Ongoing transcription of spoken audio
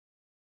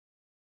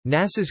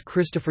NASA's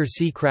Christopher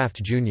C.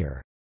 Kraft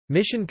Jr.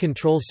 Mission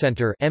Control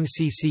Center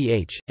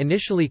 (MCCH),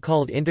 initially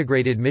called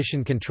Integrated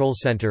Mission Control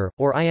Center,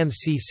 or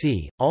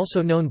IMCC,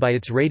 also known by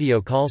its radio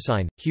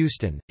callsign,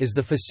 Houston, is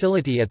the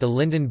facility at the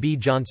Lyndon B.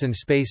 Johnson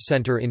Space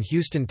Center in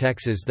Houston,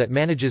 Texas that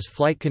manages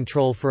flight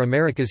control for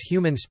America's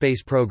human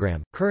space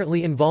program,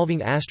 currently involving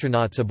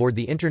astronauts aboard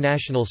the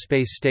International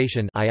Space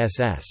Station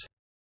 (ISS).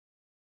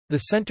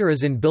 The center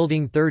is in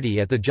Building 30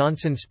 at the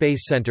Johnson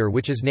Space Center,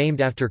 which is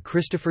named after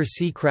Christopher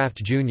C.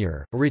 Kraft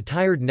Jr., a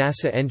retired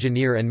NASA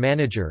engineer and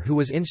manager who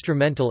was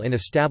instrumental in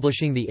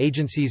establishing the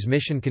agency's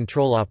mission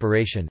control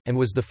operation, and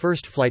was the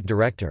first flight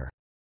director.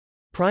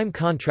 Prime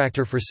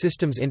contractor for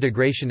systems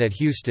integration at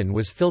Houston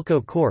was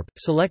Philco Corp.,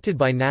 selected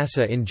by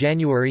NASA in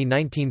January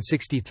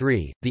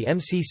 1963. The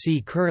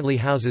MCC currently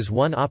houses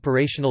one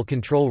operational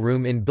control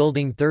room in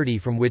Building 30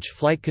 from which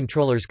flight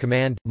controllers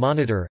command,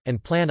 monitor,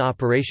 and plan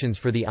operations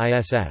for the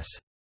ISS.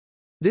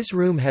 This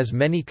room has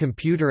many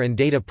computer and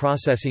data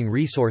processing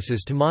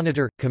resources to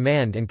monitor,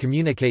 command, and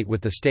communicate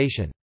with the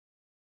station.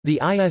 The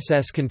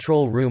ISS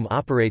control room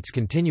operates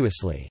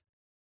continuously.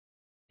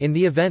 In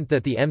the event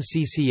that the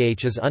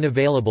MCCH is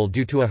unavailable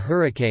due to a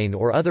hurricane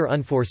or other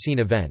unforeseen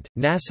event,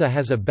 NASA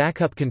has a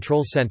Backup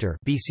Control Center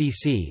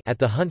 (BCC) at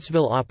the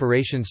Huntsville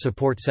Operations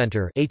Support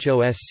Center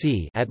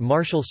 (HOSC) at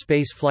Marshall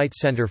Space Flight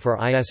Center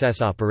for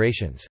ISS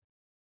operations.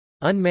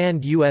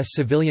 Unmanned U.S.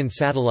 civilian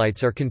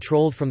satellites are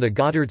controlled from the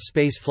Goddard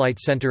Space Flight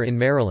Center in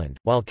Maryland,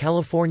 while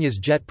California's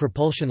Jet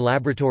Propulsion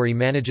Laboratory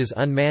manages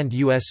unmanned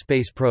U.S.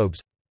 space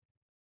probes.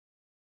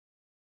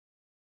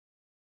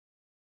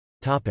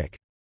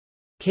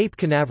 Cape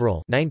Canaveral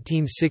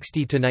 1960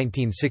 to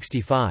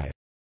 1965.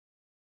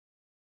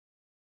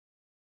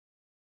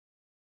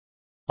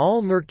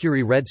 All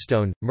Mercury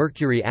Redstone,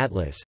 Mercury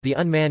Atlas, the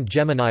unmanned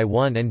Gemini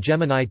 1 and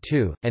Gemini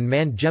 2, and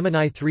manned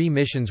Gemini 3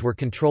 missions were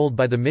controlled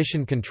by the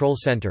Mission Control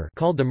Center,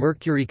 called the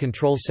Mercury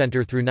Control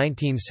Center through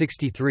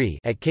 1963,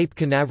 at Cape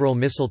Canaveral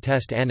Missile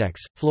Test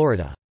Annex,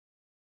 Florida.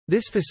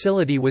 This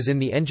facility was in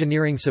the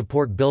Engineering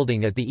Support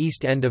Building at the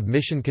east end of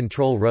Mission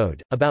Control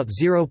Road, about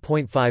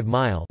 0.5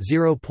 mile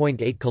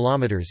 (0.8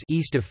 kilometers)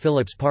 east of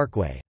Phillips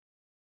Parkway.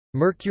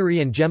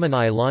 Mercury and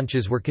Gemini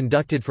launches were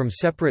conducted from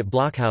separate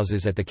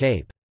blockhouses at the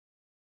Cape.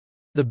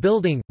 The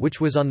building, which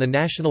was on the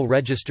National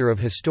Register of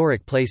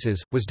Historic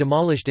Places, was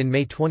demolished in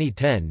May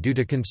 2010 due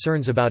to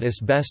concerns about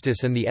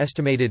asbestos and the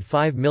estimated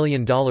 $5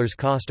 million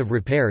cost of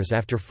repairs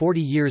after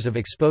 40 years of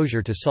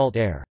exposure to salt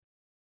air.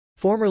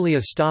 Formerly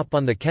a stop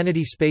on the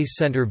Kennedy Space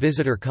Center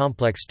visitor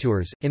complex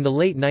tours, in the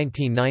late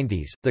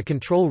 1990s, the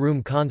control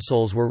room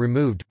consoles were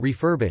removed,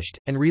 refurbished,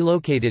 and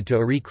relocated to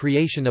a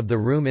recreation of the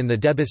room in the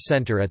Debus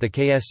Center at the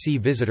KSC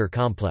visitor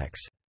complex.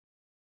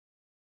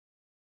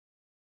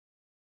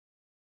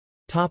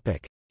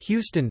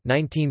 Houston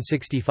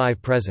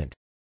 1965–present.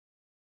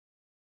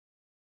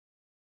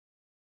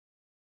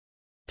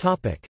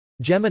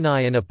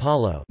 Gemini and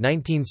Apollo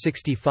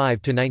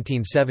 1965 to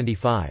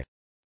 1975.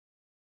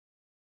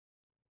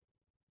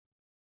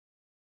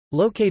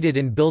 Located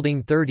in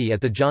Building 30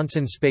 at the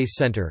Johnson Space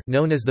Center,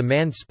 known as the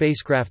Manned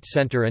Spacecraft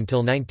Center until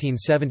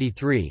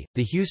 1973,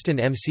 the Houston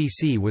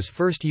MCC was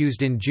first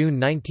used in June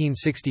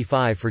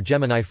 1965 for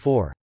Gemini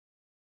 4.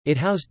 It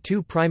housed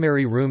two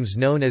primary rooms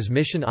known as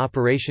Mission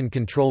Operation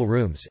Control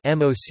Rooms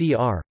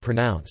 (MOCR),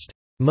 pronounced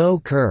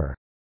Mo-Cur.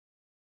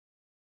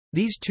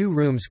 These two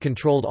rooms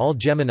controlled all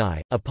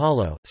Gemini,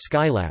 Apollo,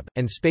 Skylab,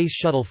 and Space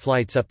Shuttle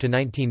flights up to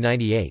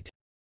 1998.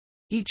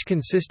 Each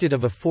consisted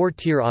of a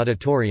four-tier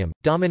auditorium,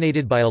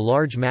 dominated by a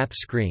large map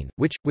screen,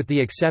 which, with the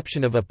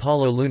exception of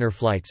Apollo lunar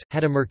flights,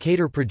 had a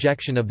Mercator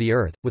projection of the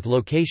Earth, with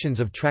locations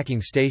of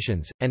tracking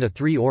stations, and a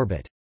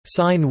three-orbit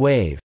sine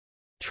wave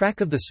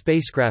track of the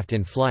spacecraft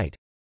in flight.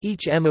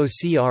 Each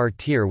MOCR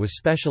tier was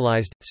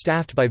specialized,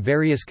 staffed by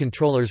various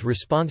controllers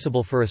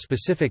responsible for a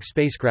specific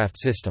spacecraft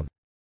system.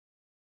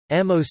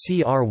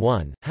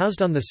 MOCR-1,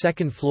 housed on the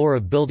second floor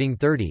of Building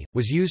 30,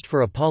 was used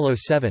for Apollo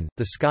 7,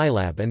 the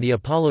Skylab and the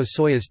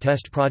Apollo-Soyuz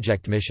test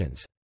project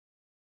missions.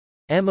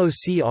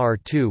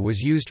 MOCR-2 was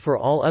used for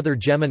all other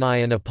Gemini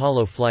and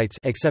Apollo flights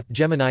except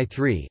Gemini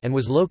 3 and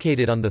was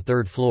located on the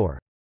third floor.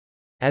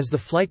 As the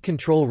flight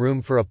control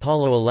room for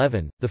Apollo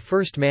 11, the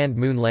first manned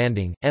moon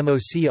landing,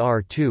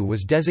 MOCR-2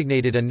 was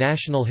designated a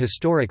National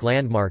Historic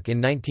Landmark in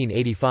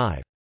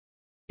 1985.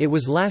 It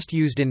was last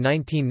used in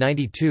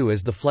 1992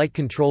 as the flight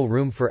control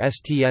room for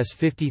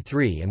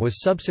STS-53 and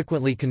was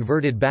subsequently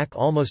converted back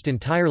almost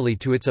entirely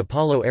to its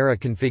Apollo-era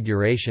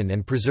configuration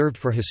and preserved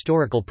for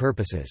historical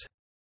purposes.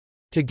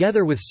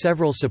 Together with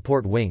several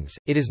support wings,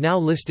 it is now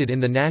listed in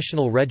the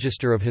National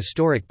Register of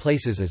Historic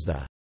Places as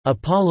the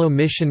Apollo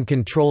Mission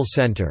Control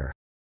Center.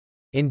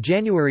 In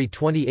January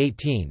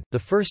 2018, the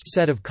first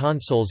set of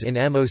consoles in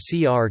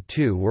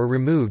MOCR-2 were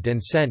removed and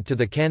sent to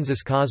the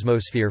Kansas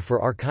Cosmosphere for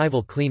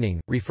archival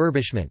cleaning,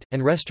 refurbishment,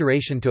 and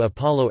restoration to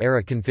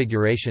Apollo-era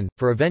configuration,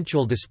 for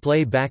eventual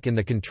display back in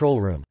the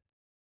control room.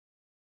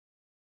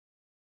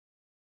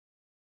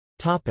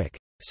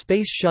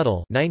 Space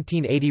Shuttle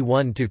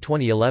 1981 to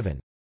 2011.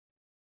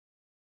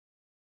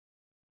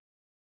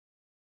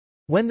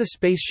 When the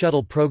Space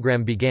Shuttle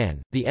program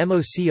began, the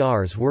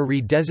MOCRs were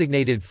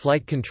redesignated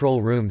Flight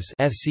Control Rooms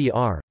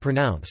 (FCR),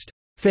 pronounced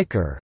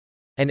FICR,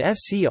 and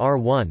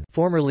FCR-1,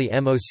 formerly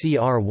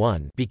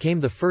MOCR-1, became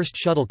the first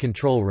shuttle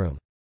control room.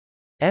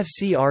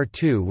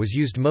 FCR-2 was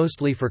used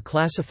mostly for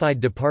classified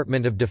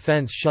Department of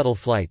Defense shuttle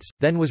flights,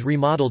 then was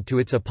remodeled to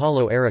its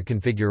Apollo-era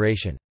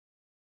configuration.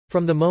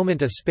 From the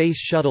moment a space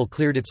shuttle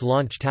cleared its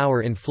launch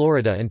tower in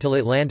Florida until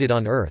it landed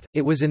on Earth,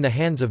 it was in the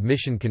hands of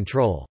Mission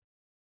Control.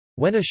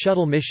 When a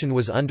shuttle mission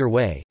was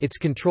underway, its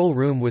control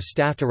room was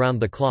staffed around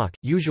the clock,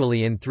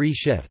 usually in 3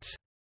 shifts.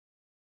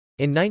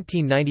 In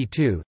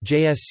 1992,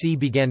 JSC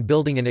began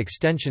building an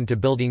extension to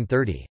Building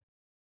 30.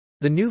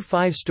 The new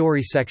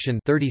 5-story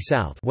section 30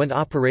 South went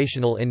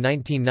operational in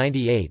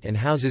 1998 and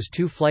houses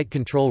 2 flight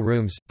control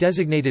rooms,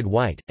 designated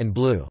white, and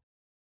blue.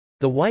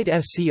 The white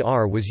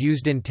FCR was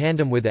used in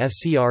tandem with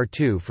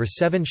FCR-2 for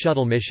 7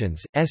 shuttle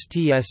missions,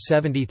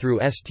 STS-70 through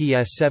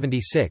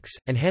STS-76,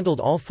 and handled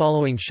all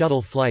following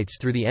shuttle flights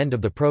through the end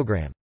of the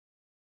program.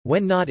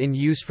 When not in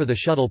use for the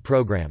shuttle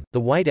program,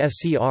 the white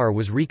FCR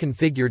was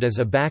reconfigured as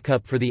a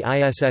backup for the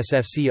ISS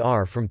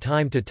FCR from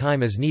time to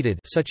time as needed,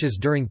 such as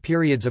during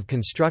periods of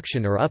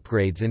construction or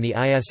upgrades in the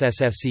ISS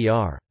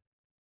FCR.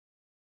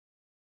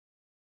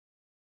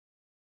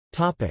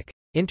 Topic: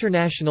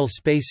 International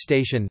Space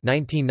Station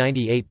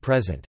 1998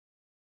 present.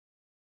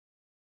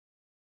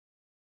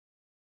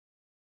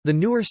 The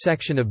newer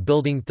section of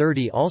Building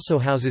 30 also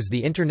houses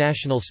the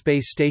International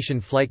Space Station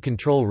Flight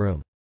Control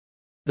Room.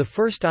 The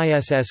first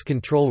ISS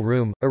control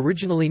room,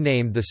 originally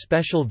named the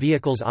Special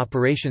Vehicles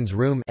Operations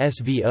Room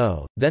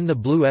 (SVO), then the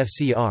Blue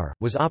FCR,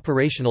 was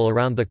operational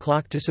around the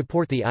clock to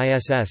support the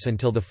ISS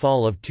until the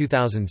fall of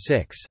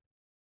 2006.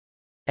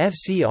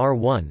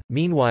 FCR-1,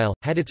 meanwhile,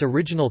 had its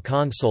original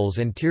consoles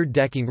and tiered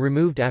decking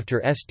removed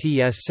after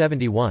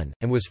STS-71,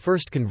 and was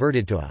first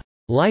converted to a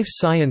Life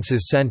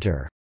Sciences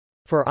Center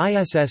for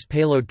ISS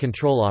payload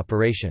control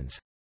operations.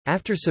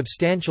 After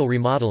substantial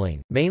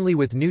remodeling, mainly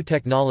with new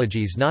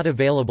technologies not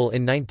available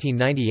in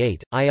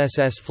 1998,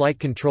 ISS Flight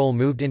Control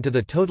moved into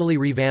the totally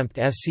revamped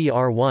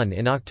FCR-1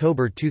 in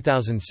October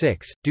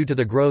 2006, due to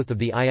the growth of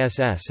the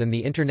ISS and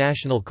the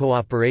international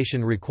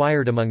cooperation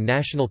required among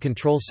national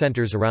control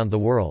centers around the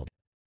world.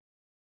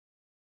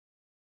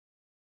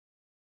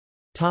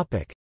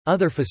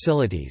 Other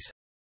facilities.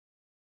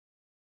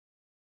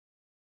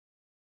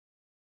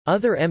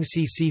 Other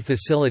MCC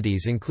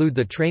facilities include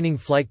the Training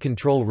Flight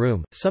Control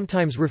Room,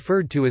 sometimes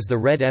referred to as the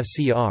Red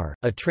FCR,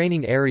 a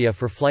training area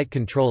for flight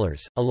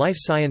controllers, a Life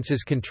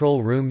Sciences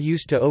Control Room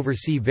used to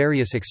oversee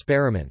various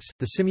experiments,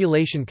 the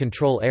Simulation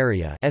Control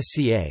Area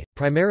 (SCA),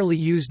 primarily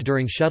used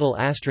during shuttle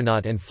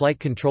astronaut and flight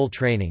control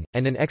training,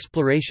 and an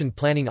Exploration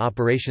Planning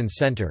Operations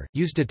Center,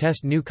 used to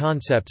test new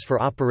concepts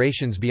for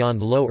operations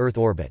beyond low Earth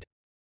orbit.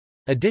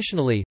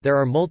 Additionally, there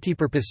are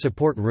multipurpose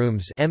support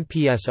rooms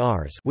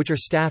 (MPSRs), which are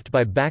staffed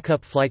by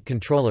backup flight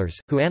controllers,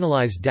 who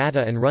analyze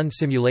data and run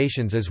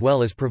simulations as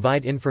well as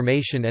provide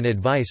information and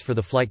advice for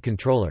the flight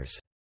controllers.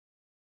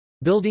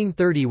 Building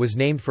 30 was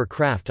named for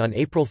Kraft on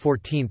April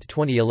 14,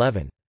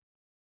 2011.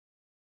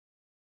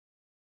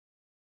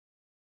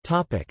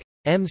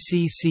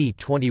 MCC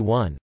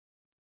 21.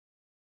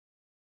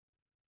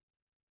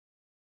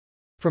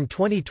 From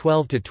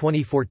 2012 to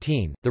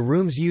 2014, the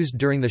rooms used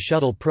during the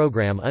shuttle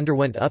program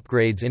underwent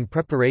upgrades in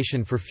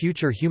preparation for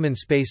future human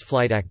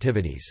spaceflight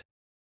activities.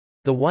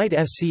 The White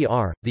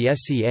FCR, the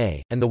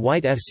SCA, and the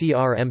White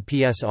FCR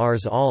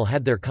MPSRs all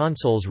had their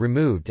consoles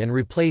removed and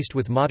replaced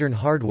with modern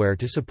hardware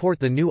to support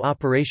the new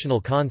operational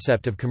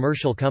concept of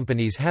commercial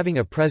companies having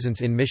a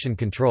presence in mission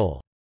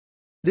control.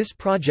 This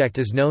project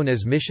is known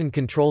as Mission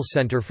Control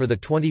Center for the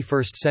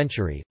 21st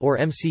Century, or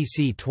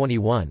MCC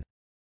 21.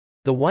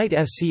 The White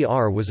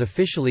FCR was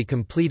officially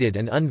completed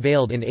and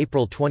unveiled in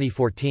April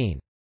 2014.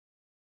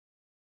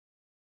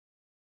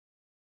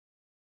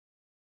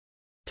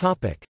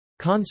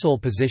 Console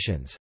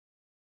positions.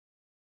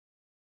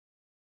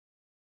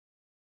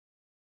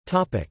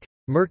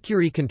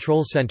 Mercury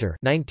Control Center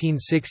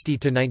 1960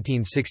 to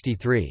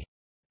 1963.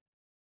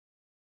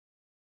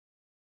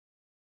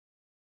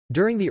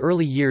 During the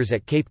early years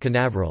at Cape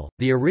Canaveral,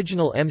 the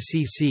original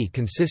MCC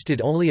consisted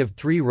only of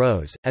 3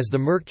 rows, as the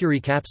Mercury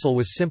capsule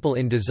was simple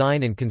in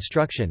design and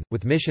construction,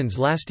 with missions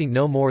lasting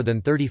no more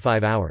than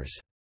 35 hours.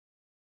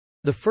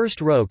 The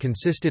first row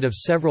consisted of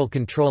several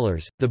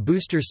controllers: the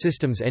Booster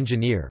Systems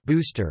Engineer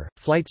 (Booster),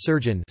 Flight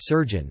Surgeon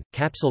 (Surgeon),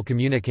 Capsule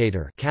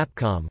Communicator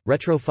 (Capcom),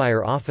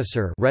 Retrofire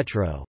Officer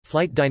 (Retro),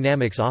 Flight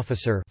Dynamics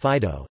Officer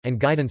 (FIDO), and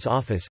Guidance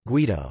Office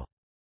 (Guido).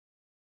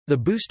 The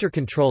booster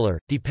controller,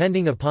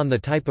 depending upon the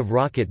type of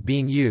rocket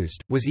being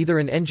used, was either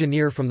an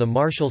engineer from the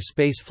Marshall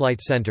Space Flight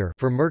Center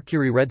for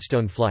Mercury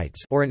Redstone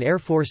flights or an Air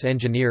Force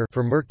engineer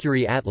for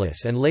Mercury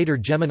Atlas and later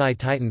Gemini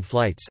Titan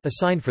flights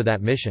assigned for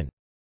that mission.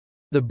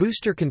 The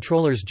booster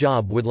controller's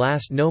job would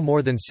last no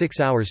more than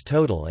 6 hours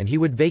total, and he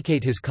would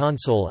vacate his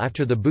console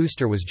after the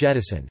booster was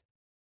jettisoned.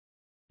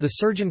 The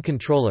surgeon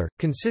controller,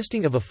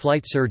 consisting of a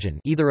flight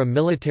surgeon, either a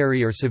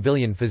military or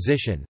civilian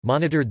physician,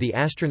 monitored the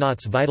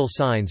astronauts' vital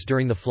signs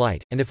during the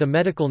flight, and if a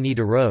medical need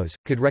arose,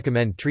 could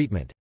recommend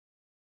treatment.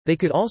 They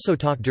could also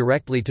talk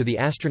directly to the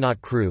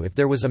astronaut crew if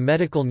there was a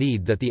medical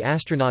need that the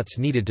astronauts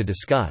needed to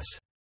discuss.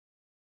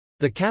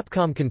 The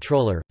Capcom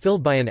controller,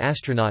 filled by an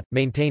astronaut,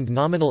 maintained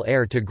nominal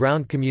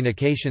air-to-ground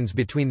communications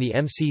between the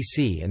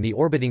MCC and the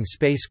orbiting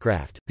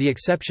spacecraft, the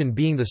exception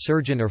being the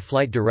surgeon or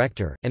flight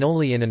director, and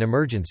only in an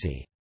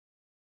emergency.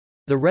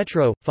 The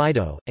Retro,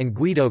 Fido, and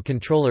Guido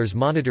controllers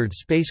monitored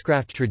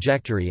spacecraft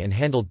trajectory and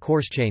handled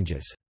course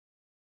changes.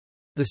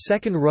 The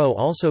second row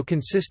also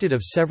consisted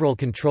of several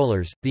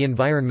controllers: the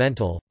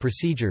environmental,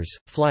 procedures,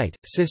 flight,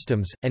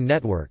 systems, and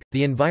network.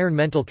 The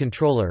environmental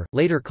controller,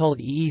 later called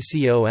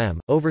EECOM,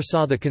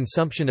 oversaw the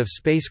consumption of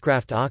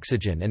spacecraft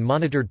oxygen and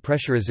monitored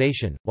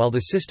pressurization, while the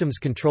systems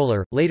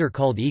controller, later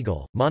called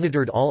EAGLE,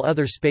 monitored all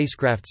other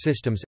spacecraft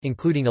systems,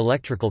 including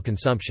electrical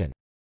consumption.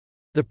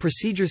 The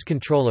procedures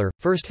controller,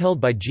 first held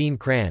by Gene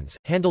Kranz,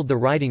 handled the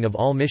writing of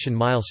all mission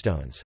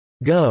milestones,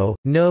 go,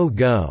 no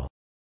go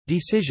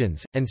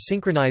decisions, and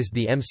synchronized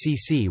the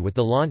MCC with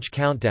the launch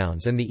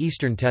countdowns and the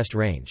Eastern Test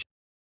Range.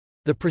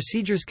 The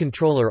procedures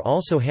controller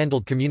also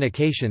handled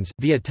communications,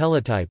 via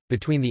teletype,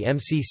 between the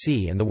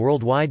MCC and the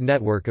worldwide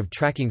network of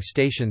tracking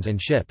stations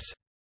and ships.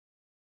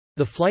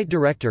 The flight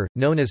director,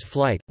 known as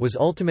Flight, was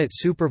ultimate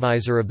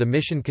supervisor of the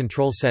Mission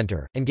Control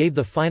Center, and gave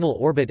the final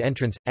orbit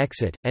entrance,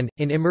 exit, and,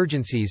 in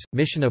emergencies,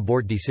 mission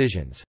abort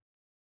decisions.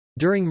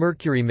 During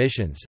Mercury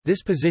missions,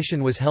 this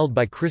position was held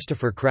by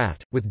Christopher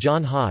Kraft, with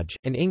John Hodge,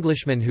 an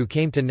Englishman who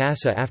came to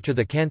NASA after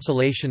the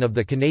cancellation of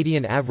the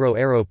Canadian Avro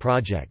Arrow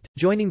project,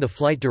 joining the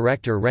flight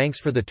director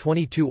ranks for the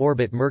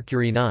 22-orbit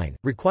Mercury 9,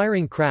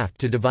 requiring Kraft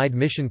to divide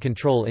mission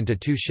control into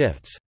 2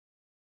 shifts.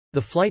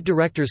 The flight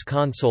director's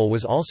console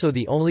was also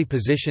the only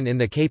position in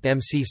the Cape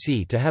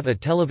MCC to have a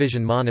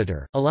television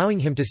monitor, allowing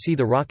him to see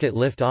the rocket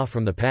lift off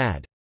from the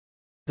pad.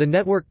 The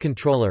network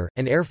controller,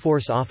 an Air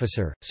Force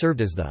officer,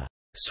 served as the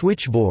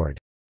switchboard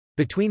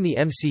between the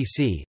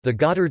MCC, the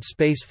Goddard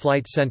Space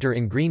Flight Center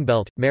in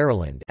Greenbelt,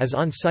 Maryland, as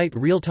on-site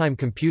real-time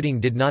computing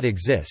did not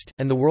exist,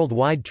 and the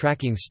worldwide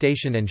tracking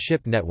station and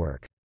ship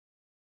network.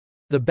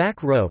 The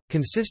back row,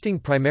 consisting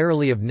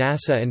primarily of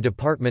NASA and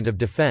Department of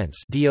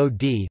Defense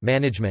 (DoD)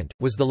 management,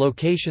 was the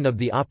location of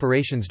the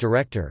operations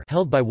director,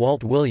 held by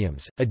Walt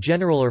Williams, a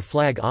general or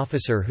flag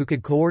officer who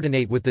could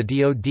coordinate with the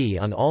DoD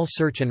on all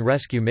search and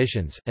rescue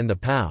missions, and the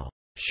POW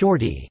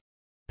Shorty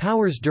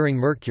Powers during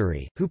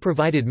Mercury, who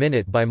provided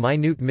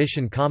minute-by-minute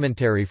mission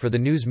commentary for the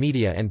news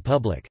media and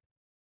public.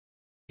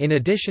 In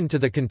addition to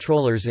the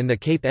controllers in the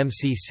Cape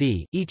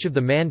MCC, each of the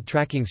manned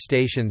tracking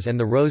stations and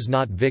the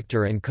Rose-Knot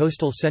Victor and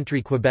Coastal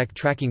Sentry Quebec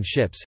tracking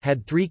ships,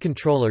 had 3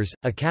 controllers,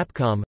 a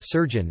Capcom,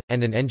 surgeon,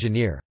 and an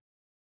engineer.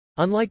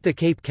 Unlike the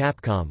Cape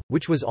Capcom,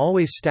 which was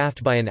always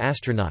staffed by an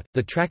astronaut,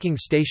 the tracking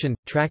station,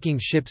 tracking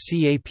ship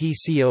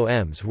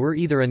CAPCOMs were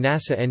either a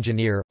NASA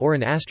engineer, or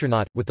an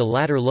astronaut, with the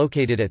latter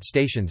located at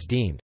stations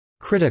deemed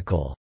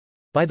critical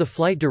by the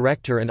flight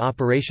director and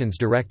operations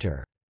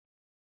director.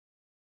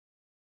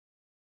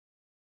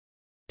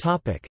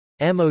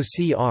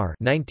 MOCR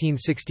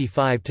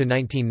 1965 to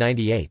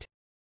 1998.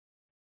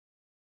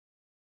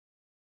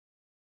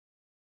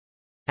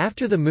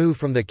 After the move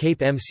from the Cape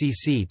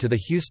MCC to the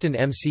Houston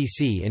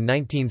MCC in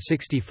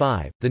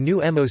 1965, the new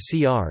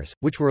MOCRs,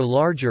 which were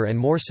larger and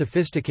more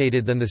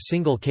sophisticated than the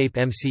single Cape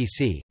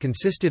MCC,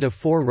 consisted of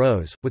 4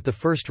 rows, with the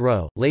first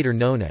row, later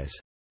known as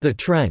the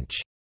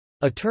trench,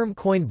 a term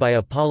coined by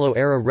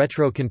Apollo-era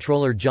retro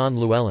controller John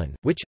Llewellyn,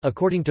 which,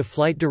 according to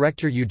flight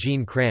director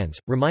Eugene Kranz,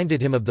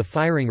 reminded him of the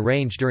firing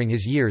range during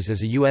his years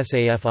as a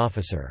USAF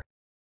officer.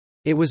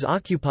 It was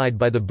occupied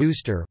by the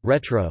booster,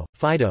 retro,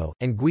 Fido,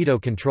 and Guido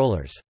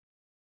controllers.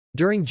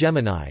 During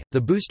Gemini,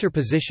 the booster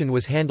position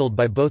was handled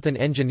by both an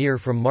engineer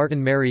from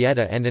Martin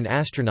Marietta and an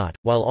astronaut,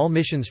 while all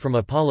missions from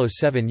Apollo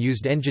 7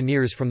 used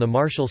engineers from the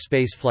Marshall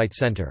Space Flight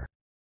Center.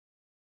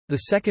 The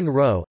second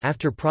row,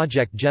 after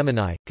Project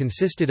Gemini,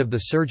 consisted of the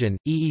surgeon,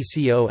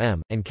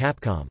 EECOM, and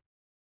Capcom.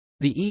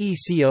 The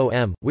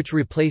EECOM, which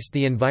replaced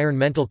the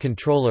environmental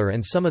controller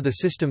and some of the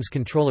systems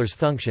controller's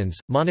functions,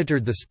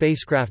 monitored the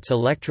spacecraft's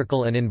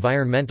electrical and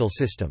environmental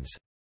systems.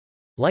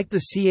 Like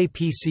the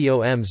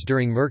CAPCOMs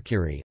during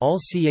Mercury, all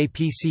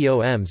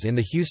CAPCOMs in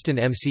the Houston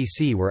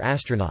MCC were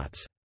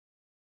astronauts.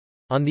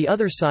 On the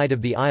other side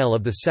of the aisle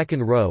of the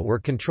second row were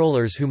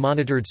controllers who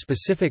monitored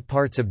specific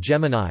parts of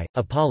Gemini,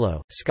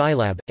 Apollo,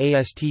 Skylab,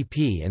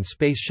 ASTP and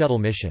Space Shuttle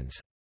missions.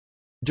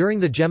 During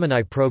the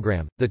Gemini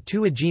program, the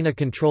 2 Agena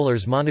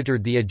controllers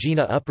monitored the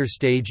Agena upper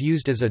stage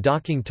used as a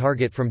docking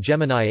target from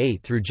Gemini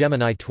 8 through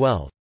Gemini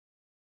 12.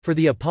 For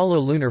the Apollo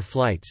lunar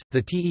flights,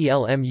 the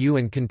TELMU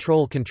and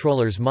control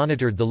controllers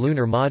monitored the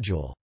lunar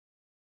module.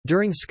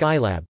 During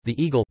Skylab, the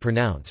Eagle,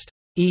 pronounced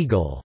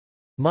Eagle,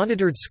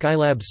 monitored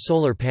Skylab's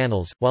solar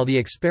panels, while the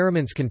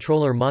experiments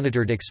controller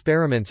monitored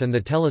experiments and the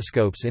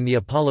telescopes in the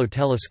Apollo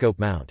telescope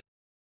mount.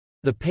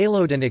 The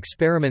payload and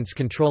experiments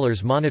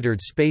controllers monitored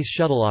Space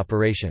Shuttle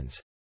operations.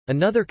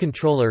 Another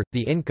controller,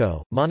 the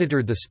INCO,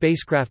 monitored the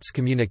spacecraft's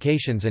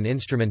communications and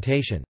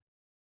instrumentation.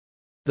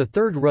 The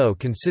third row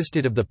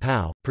consisted of the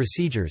POW,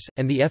 procedures,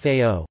 and the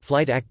FAO,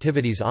 Flight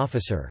Activities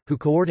Officer, who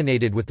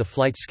coordinated with the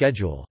flight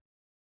schedule.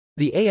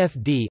 The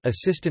AFD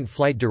Assistant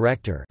Flight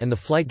Director and the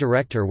Flight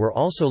Director were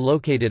also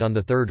located on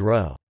the third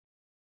row.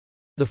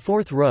 The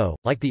fourth row,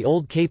 like the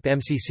old Cape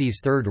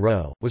MCC's third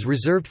row, was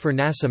reserved for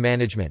NASA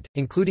management,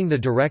 including the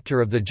Director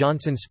of the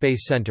Johnson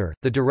Space Center,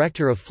 the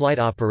Director of Flight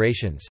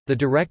Operations, the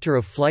Director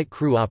of Flight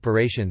Crew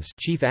Operations,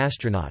 Chief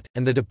Astronaut,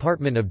 and the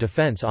Department of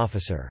Defense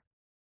Officer.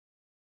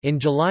 In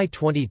July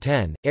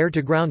 2010,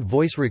 air-to-ground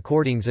voice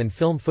recordings and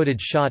film footage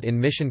shot in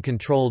mission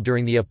control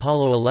during the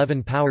Apollo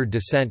 11 powered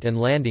descent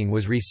and landing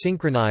was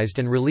resynchronized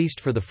and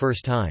released for the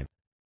first time.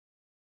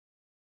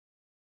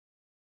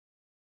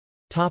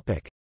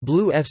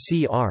 Blue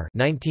FCR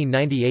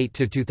 1998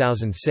 to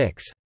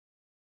 2006.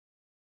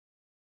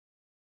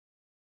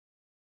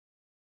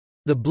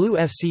 The Blue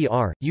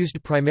FCR,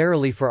 used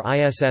primarily for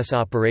ISS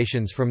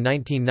operations from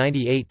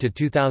 1998 to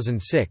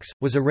 2006,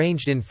 was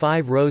arranged in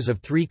 5 rows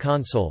of 3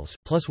 consoles,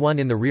 plus one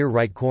in the rear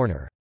right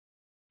corner.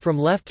 From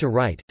left to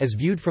right, as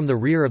viewed from the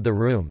rear of the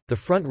room, the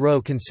front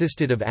row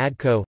consisted of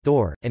ADCO,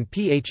 Thor, and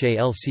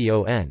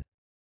PHALCON.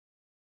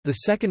 The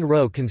second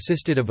row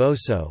consisted of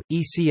OSO,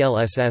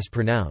 ECLSS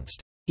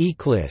pronounced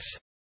Eclis,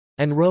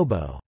 and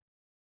Robo.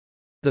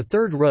 The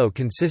third row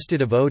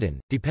consisted of Odin,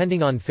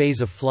 depending on phase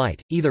of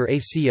flight, either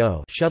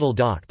ACO shuttle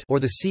docked or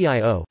the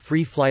CIO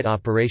free flight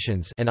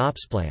operations and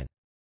OPSPLAN.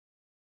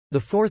 The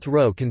fourth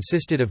row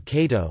consisted of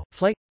Kato,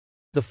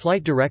 the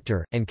flight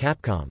director, and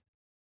Capcom.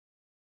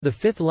 The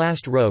fifth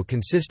last row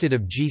consisted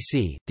of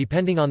GC,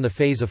 depending on the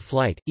phase of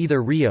flight,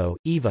 either RIO,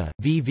 EVA,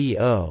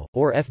 VVO,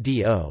 or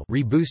FDO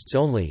reboosts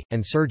only,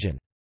 and surgeon.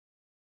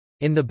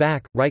 In the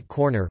back, right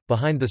corner,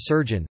 behind the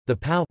surgeon, the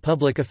POW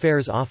Public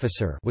Affairs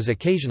Officer was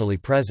occasionally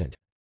present.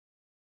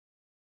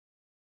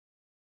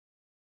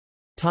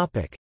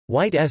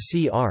 White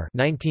FCR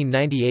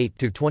 1998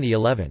 to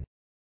 2011.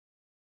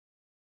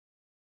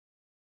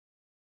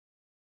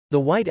 The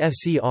White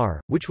FCR,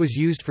 which was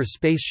used for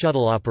Space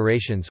Shuttle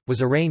operations,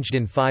 was arranged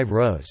in 5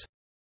 rows.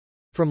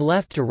 From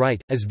left to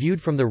right, as viewed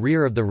from the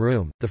rear of the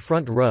room, the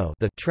front row,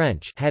 the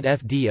trench had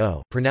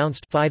FDO,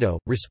 pronounced FIDO,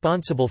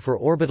 responsible for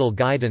orbital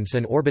guidance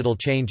and orbital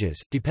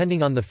changes,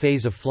 depending on the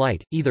phase of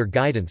flight, either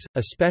guidance,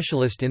 a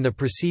specialist in the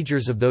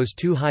procedures of those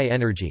 2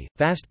 high-energy,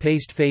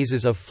 fast-paced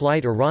phases of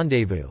flight or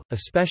rendezvous, a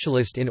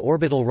specialist in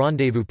orbital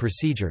rendezvous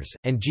procedures,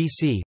 and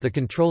GC, the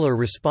controller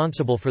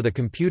responsible for the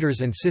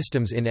computers and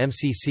systems in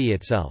MCC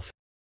itself.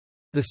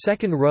 The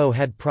second row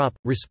had PROP,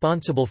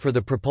 responsible for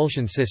the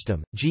propulsion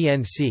system,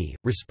 GNC,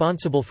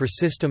 responsible for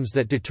systems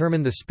that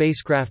determine the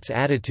spacecraft's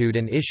attitude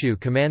and issue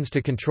commands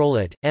to control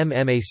it,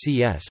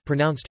 MMACS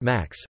pronounced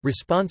MAX,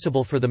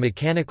 responsible for the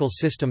mechanical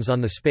systems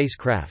on the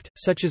spacecraft,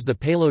 such as the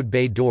payload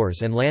bay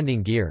doors and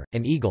landing gear,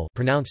 and EAGLE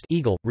pronounced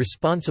Eagle,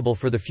 responsible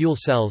for the fuel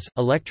cells,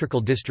 electrical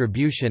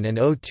distribution and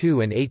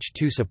O2 and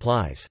H2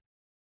 supplies.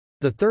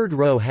 The third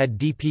row had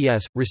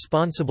DPS,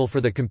 responsible for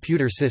the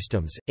computer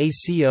systems,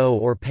 ACO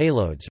or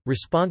payloads,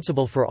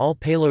 responsible for all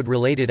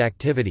payload-related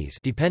activities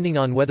depending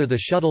on whether the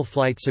shuttle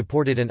flight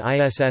supported an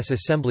ISS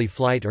assembly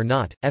flight or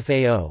not,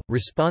 FAO,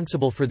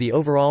 responsible for the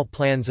overall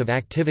plans of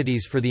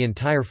activities for the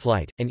entire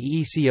flight, and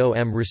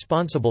EECOM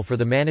responsible for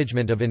the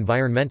management of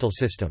environmental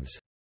systems.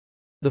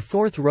 The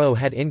fourth row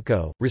had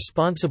INCO,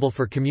 responsible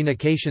for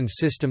communications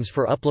systems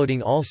for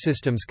uploading all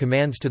systems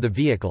commands to the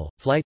vehicle,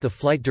 flight, the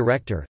flight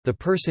director, the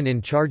person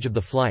in charge of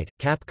the flight,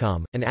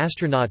 Capcom, an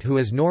astronaut who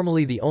is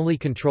normally the only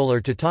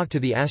controller to talk to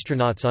the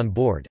astronauts on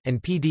board,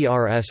 and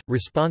PDRS,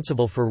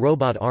 responsible for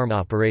robot arm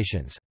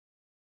operations.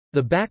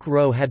 The back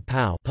row had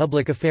POW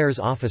Public Affairs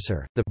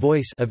Officer, the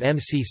voice of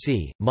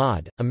MCC,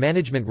 MOD, a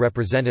management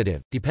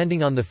representative,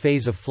 depending on the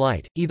phase of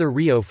flight, either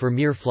RIO for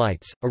mere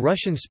flights, a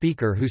Russian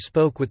speaker who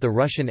spoke with the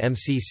Russian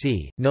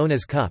MCC, known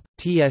as CUP,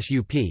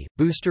 TSUP,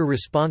 booster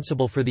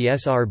responsible for the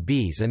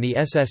SRBs and the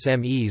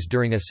SSMEs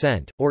during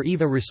ascent, or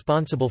EVA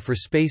responsible for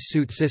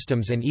spacesuit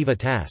systems and EVA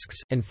tasks,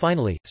 and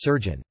finally,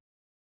 surgeon.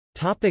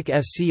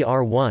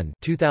 FCR-1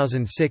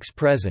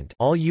 2006–present.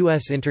 All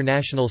U.S.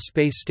 International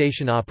Space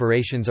Station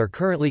operations are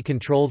currently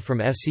controlled from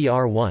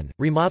FCR-1,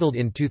 remodeled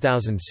in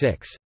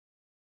 2006.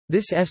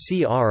 This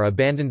FCR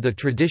abandoned the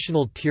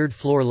traditional tiered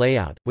floor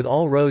layout, with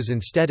all rows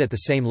instead at the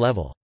same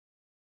level.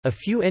 A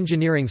few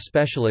engineering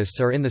specialists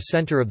are in the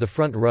center of the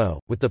front row,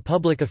 with the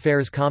public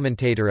affairs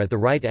commentator at the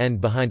right end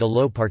behind a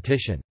low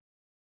partition.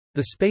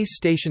 The space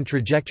station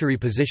trajectory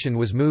position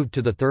was moved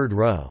to the third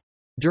row.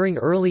 During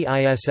early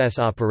ISS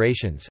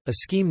operations, a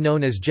scheme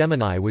known as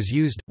Gemini was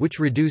used, which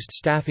reduced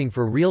staffing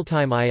for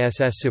real-time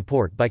ISS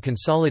support by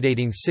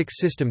consolidating 6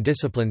 system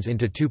disciplines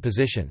into 2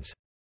 positions.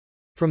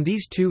 From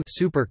these 2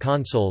 super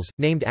consoles,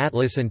 named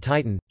Atlas and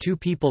Titan, 2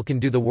 people can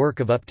do the work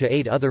of up to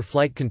 8 other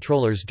flight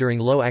controllers during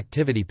low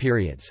activity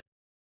periods.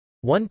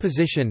 One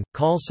position,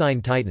 call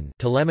sign Titan,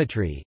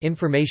 telemetry,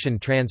 information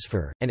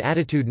transfer, and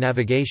attitude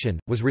navigation,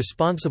 was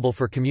responsible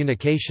for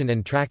communication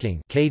and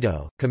tracking,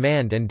 CATO,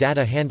 command and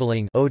data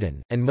handling,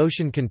 Odin, and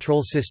motion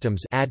control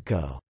systems,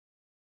 ADCO.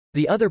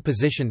 The other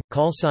position,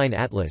 callsign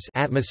Atlas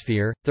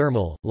atmosphere,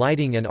 thermal,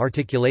 lighting and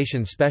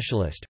articulation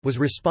specialist, was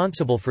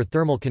responsible for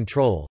thermal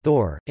control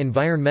 (THOR),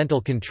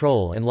 environmental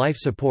control and life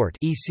support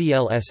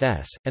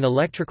 (ECLSS), and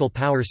electrical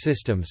power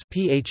systems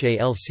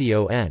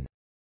 (PHALCON).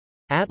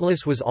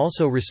 Atlas was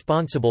also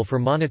responsible for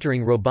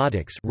monitoring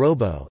robotics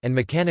and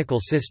mechanical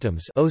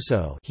systems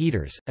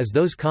heaters, as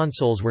those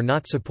consoles were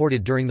not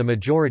supported during the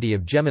majority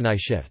of Gemini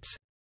shifts.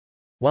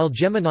 While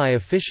Gemini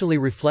officially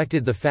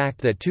reflected the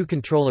fact that two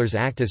controllers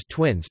act as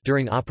twins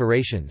during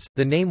operations,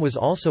 the name was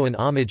also an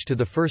homage to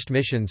the first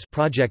missions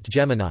Project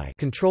Gemini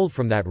controlled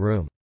from that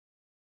room.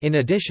 In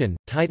addition,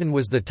 Titan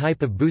was the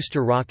type of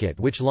booster rocket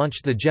which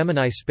launched the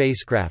Gemini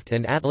spacecraft,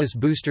 and Atlas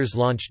boosters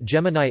launched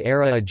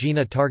Gemini-era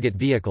Agena target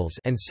vehicles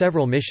and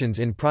several missions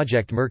in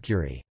Project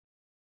Mercury.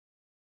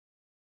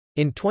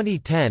 In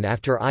 2010,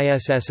 after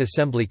ISS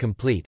assembly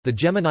complete, the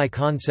Gemini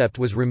concept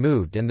was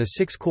removed and the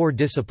 6 core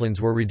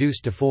disciplines were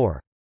reduced to 4.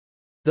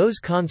 Those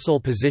console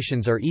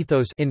positions are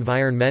Ethos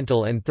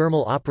environmental and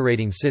thermal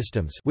operating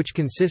systems, which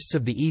consists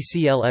of the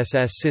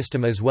ECLSS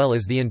system as well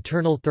as the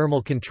internal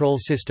thermal control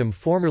system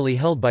formerly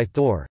held by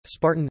Thor,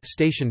 Spartan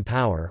station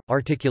power,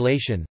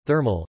 articulation,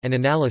 thermal, and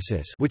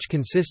analysis, which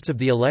consists of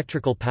the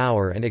electrical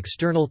power and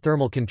external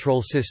thermal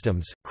control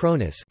systems,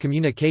 Cronus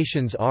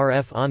communications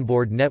RF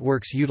onboard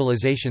networks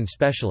utilization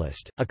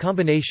specialist, a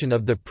combination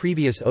of the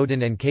previous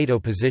Odin and Kato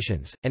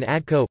positions, and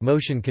ADCO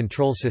motion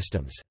control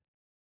systems.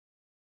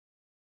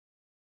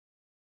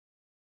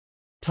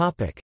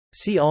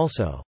 See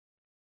also: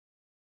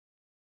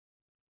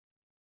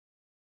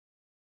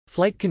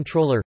 Flight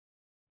controller,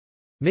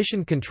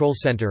 Mission Control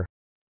Center,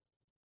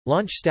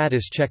 Launch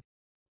status check,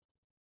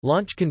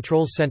 Launch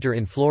Control Center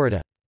in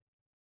Florida.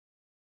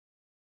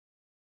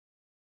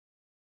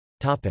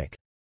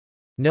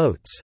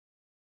 Notes.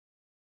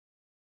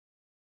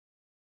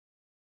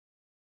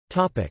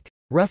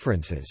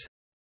 References.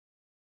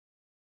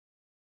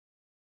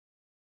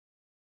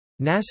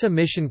 NASA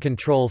Mission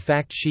Control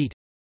Fact Sheet,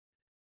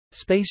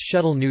 Space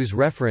Shuttle News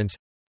Reference,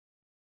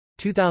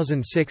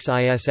 2006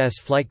 ISS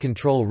Flight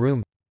Control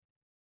Room.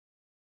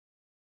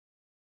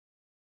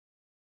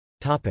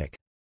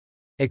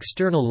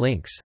 External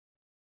links: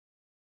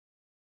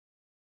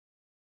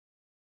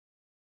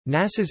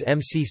 NASA's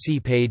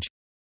MCC page,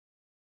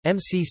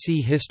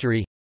 MCC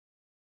history,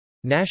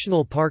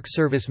 National Park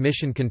Service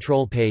Mission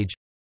Control page,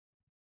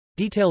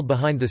 detailed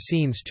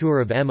behind-the-scenes tour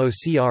of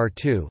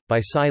MOCR-2, by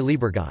Cy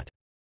Liebergott.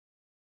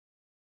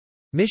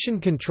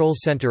 Mission Control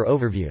Center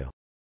overview.